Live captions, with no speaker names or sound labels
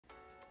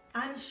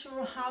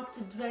unsure how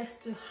to dress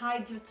to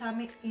hide your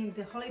tummy in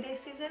the holiday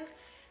season,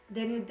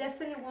 then you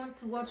definitely want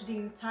to watch the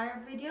entire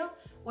video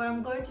where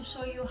I'm going to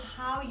show you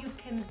how you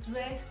can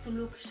dress to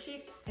look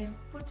chic and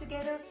put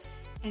together,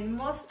 and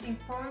most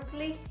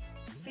importantly,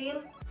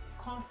 feel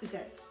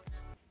confident.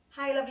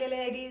 Hi lovely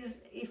ladies,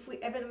 if we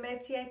haven't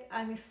met yet,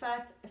 I'm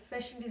Yifat, a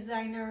fashion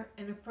designer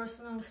and a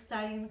personal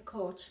styling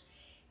coach.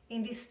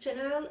 In this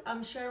channel,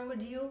 I'm sharing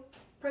with you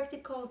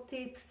practical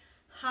tips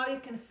how you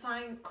can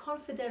find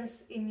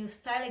confidence in your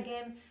style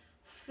again,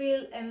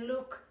 feel and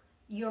look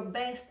your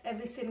best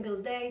every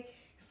single day.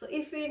 So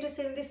if you're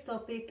interested in this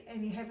topic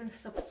and you haven't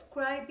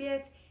subscribed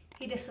yet,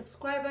 hit the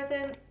subscribe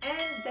button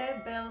and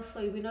the bell so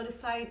you'll be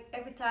notified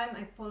every time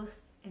I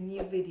post a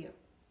new video.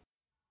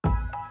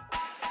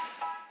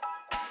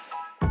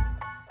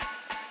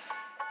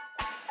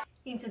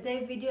 In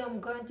today's video, I'm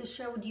going to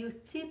share with you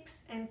tips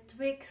and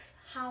tricks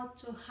how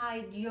to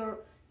hide your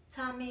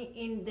tummy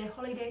in the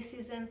holiday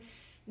season.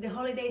 The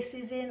holiday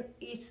season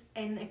is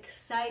an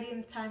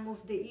exciting time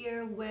of the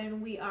year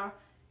when we are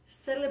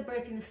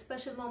celebrating a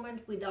special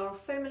moment with our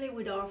family,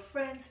 with our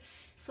friends.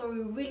 So we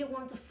really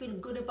want to feel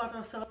good about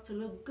ourselves, to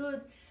look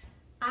good.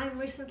 I'm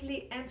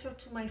recently entered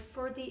to my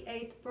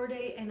 48th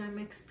birthday and I'm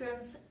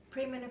experiencing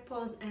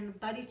premenopause and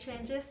body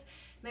changes.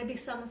 Maybe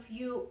some of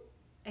you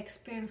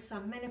experience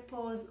some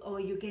menopause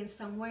or you gain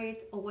some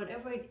weight or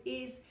whatever it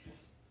is.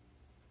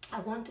 I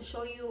want to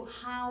show you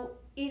how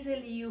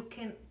easily you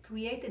can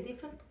create a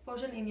different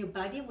proportion in your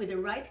body with the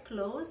right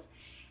clothes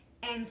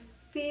and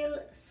feel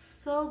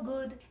so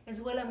good.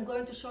 As well, I'm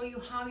going to show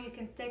you how you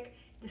can take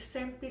the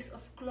same piece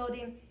of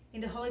clothing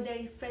in the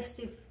holiday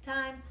festive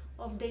time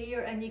of the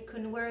year and you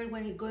can wear it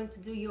when you're going to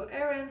do your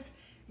errands,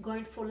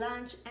 going for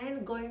lunch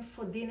and going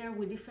for dinner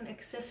with different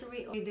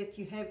accessories that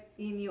you have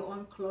in your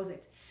own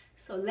closet.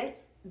 So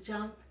let's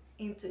jump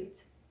into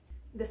it.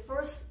 The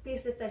first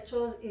piece that I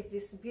chose is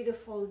this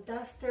beautiful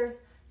duster.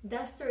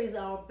 Duster is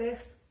our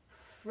best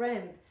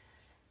friend.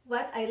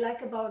 What I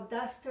like about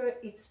duster,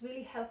 it's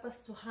really help us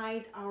to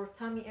hide our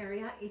tummy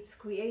area. It's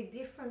create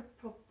different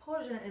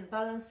proportion and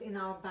balance in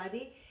our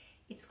body.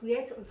 It's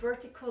create a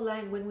vertical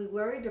line when we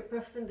wear it. The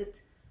person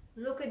that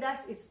look at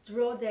us, it's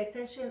draw the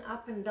attention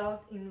up and down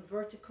in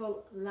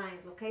vertical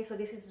lines. Okay, so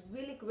this is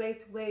really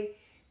great way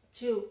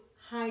to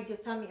hide your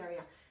tummy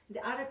area.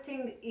 The other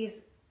thing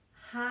is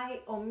high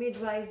or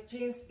mid-rise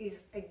jeans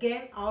is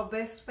again our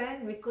best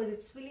friend because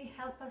it's really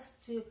help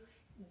us to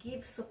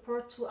give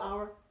support to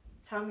our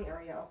tummy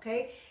area.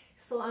 Okay,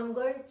 so I'm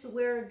going to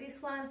wear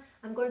this one.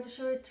 I'm going to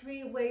show you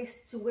 3 ways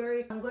to wear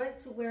it. I'm going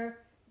to wear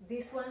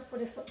this one for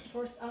the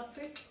first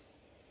outfit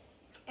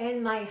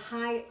and my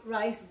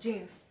high-rise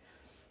jeans,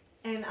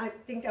 and I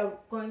think I'm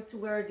going to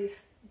wear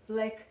this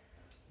black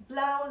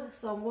blouse.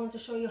 So I'm going to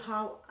show you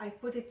how I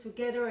put it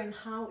together and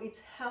how it's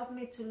helped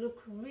me to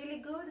look really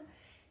good,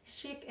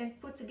 chic and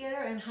put together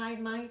and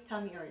hide my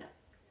tummy area.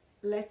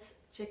 Let's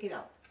check it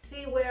out.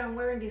 See where I'm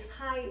wearing this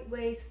high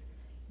waist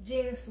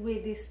jeans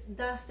with this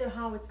duster,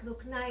 how it's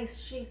look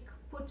nice, chic,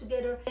 put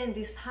together, and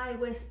this high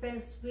waist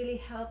pants really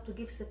help to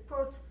give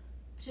support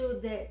to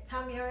the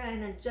tummy area,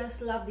 and I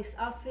just love this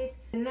outfit.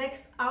 The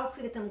next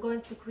outfit that I'm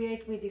going to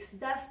create with this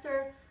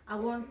duster, I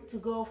want to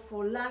go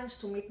for lunch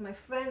to meet my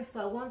friends,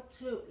 so I want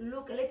to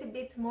look a little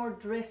bit more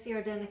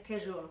dressier than a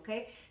casual.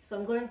 Okay, so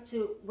I'm going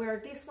to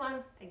wear this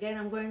one. Again,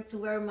 I'm going to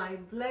wear my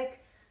black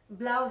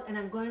blouse and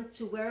I'm going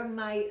to wear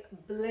my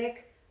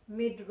black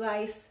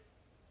mid-rise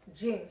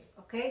jeans.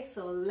 Okay,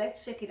 so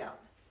let's check it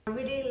out. I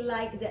really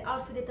like the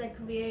outfit that I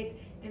create,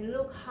 and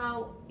look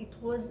how it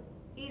was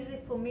easy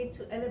for me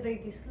to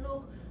elevate this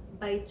look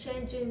by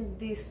changing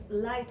this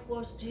light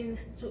wash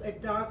jeans to a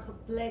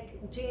dark black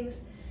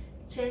jeans,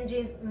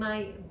 changes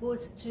my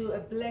boots to a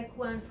black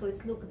one so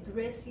it looks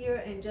dressier,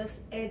 and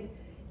just add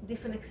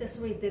different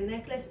accessory, the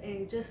necklace,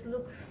 and just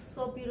looks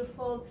so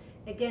beautiful.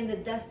 Again, the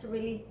duster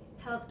really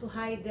helped to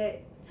hide the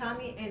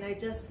tummy and I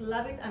just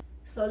love it.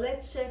 So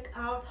let's check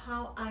out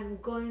how I'm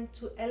going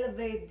to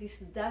elevate this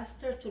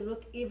duster to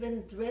look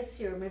even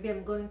dressier. Maybe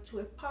I'm going to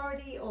a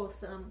party or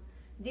some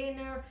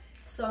dinner,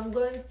 so I'm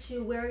going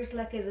to wear it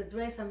like as a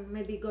dress. I'm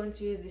maybe going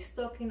to use this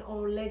stocking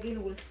or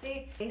legging, we'll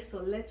see. Okay, so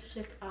let's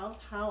check out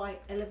how I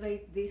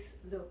elevate this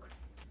look.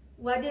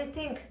 What do you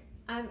think?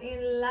 I'm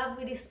in love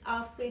with this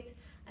outfit.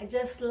 I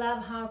just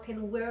love how I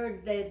can wear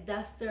the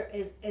duster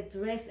as a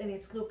dress and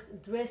it's look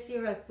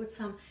dressier. I put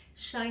some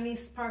shiny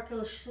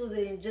sparkle shoes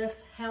and it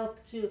just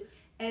help to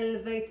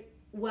elevate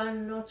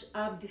one notch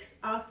up this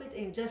outfit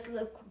and just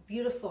look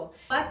beautiful.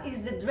 What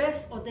is the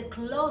dress or the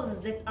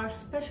clothes that are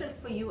special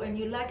for you and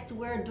you like to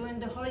wear during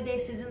the holiday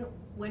season?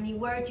 When you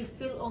wear it, you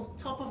feel on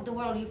top of the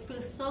world, you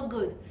feel so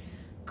good.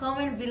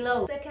 Comment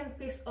below. Second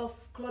piece of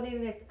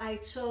clothing that I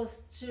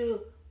chose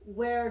to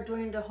wear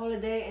during the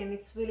holiday and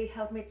it's really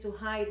helped me to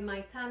hide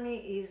my tummy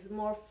is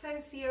more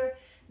fancier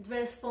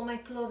dress for my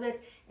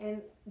closet,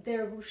 and the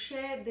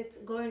ruche that's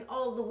going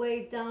all the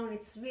way down,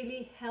 it's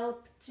really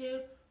helped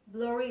to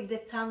blurry the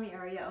tummy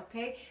area.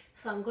 Okay,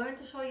 so I'm going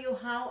to show you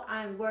how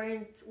I'm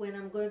wearing it when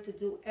I'm going to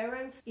do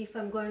errands, if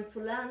I'm going to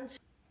lunch,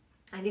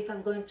 and if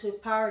I'm going to a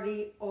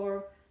party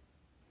or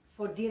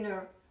for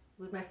dinner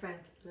with my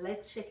friend.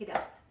 Let's check it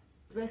out.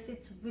 Dress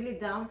it really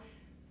down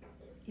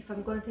if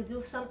I'm going to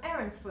do some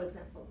errands, for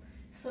example.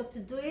 So to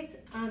do it,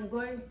 I'm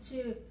going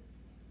to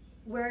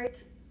wear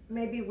it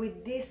maybe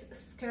with this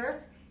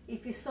skirt.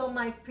 If you saw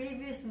my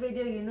previous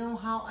video, you know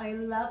how I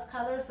love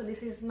colors. So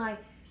this is my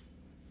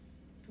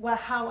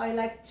how I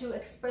like to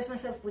express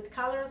myself with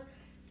colors.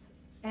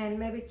 And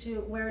maybe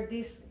to wear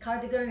this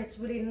cardigan, it's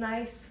really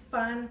nice,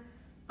 fun.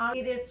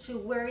 Either to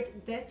wear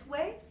it that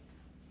way,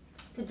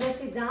 to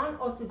dress it down,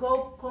 or to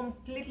go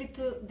completely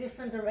to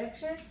different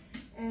direction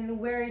and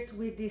wear it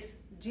with these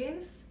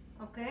jeans,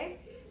 okay?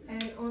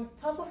 And on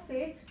top of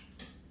it,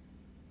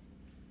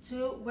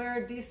 to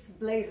wear this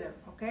blazer,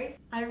 okay?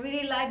 I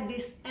really like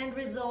this end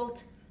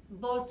result,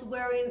 both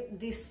wearing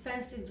this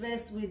fancy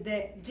dress with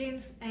the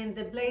jeans and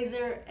the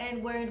blazer,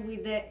 and wearing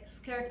with the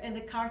skirt and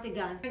the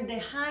cardigan. And the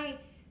high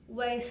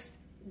waist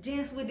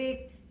jeans with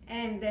it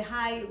and the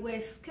high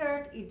waist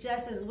skirt, it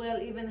just as well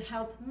even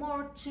help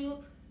more to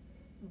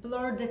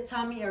blur the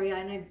tummy area,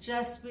 and I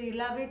just really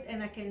love it,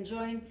 and I can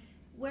enjoy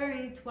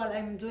wearing it while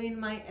I'm doing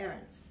my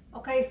errands.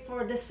 Okay,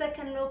 for the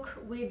second look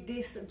with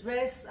this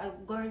dress,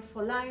 I'm going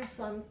for lines,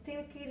 so I'm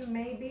thinking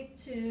maybe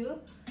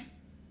to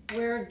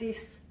wear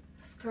this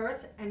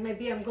skirt, and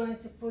maybe I'm going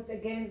to put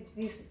again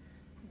this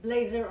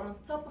blazer on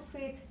top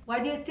of it.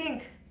 What do you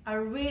think? I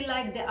really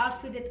like the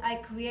outfit that I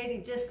created.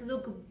 It just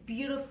look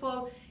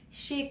beautiful,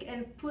 chic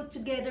and put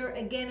together.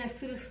 Again, I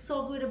feel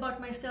so good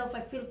about myself. I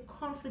feel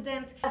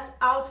confident. This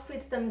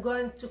outfit that I'm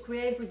going to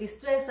create with this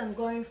dress, I'm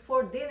going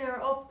for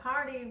dinner or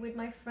party with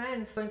my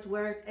friends. I'm going to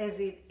wear it as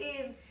it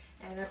is,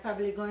 and I'm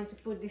probably going to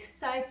put these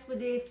tights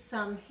with it,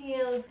 some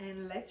heels,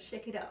 and let's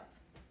check it out.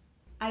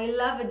 I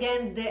love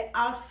again the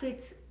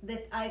outfit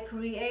that I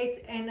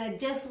create, and I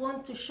just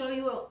want to show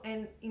you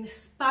and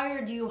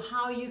inspire you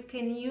how you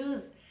can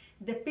use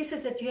the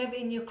pieces that you have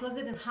in your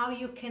closet and how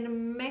you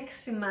can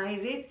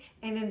maximize it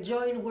and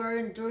enjoy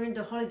wearing during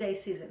the holiday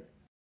season.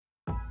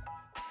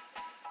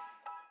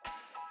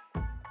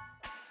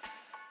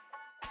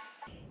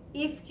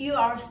 If you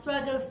are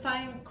struggling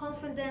finding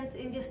confident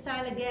in your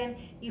style again,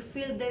 you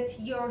feel that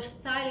your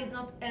style is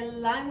not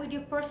aligned with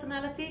your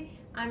personality,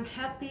 I'm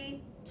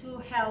happy to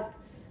help.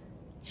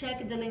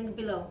 Check the link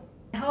below.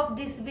 I hope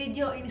this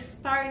video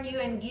inspires you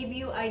and give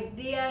you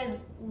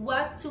ideas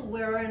what to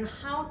wear and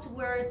how to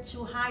wear it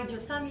to hide your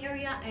tummy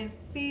area and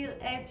feel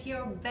at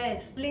your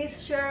best.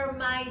 Please share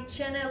my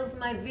channels,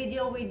 my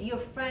video with your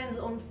friends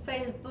on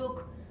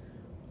Facebook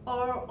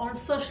or on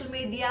social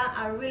media.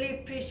 I really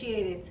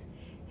appreciate it.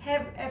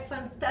 Have a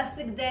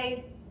fantastic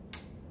day.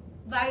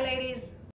 Bye, ladies.